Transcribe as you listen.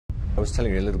was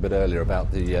telling you a little bit earlier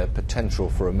about the potential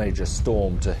for a major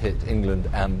storm to hit England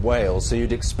and Wales, so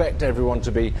you'd expect everyone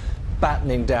to be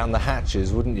battening down the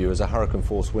hatches, wouldn't you, as a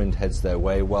hurricane-force wind heads their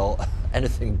way? Well,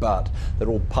 anything but. They're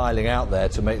all piling out there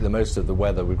to make the most of the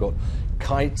weather. We've got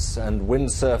kites and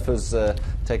windsurfers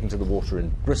taking to the water in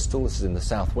Bristol. This is in the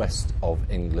southwest of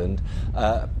England.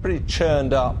 Pretty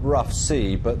churned up, rough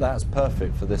sea, but that's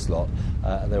perfect for this lot.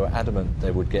 They were adamant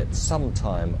they would get some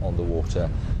time on the water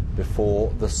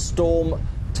before the storm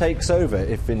takes over,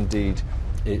 if indeed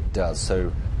it does. So,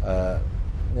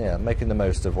 yeah, making the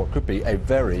most of what could be a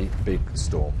very big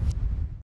storm.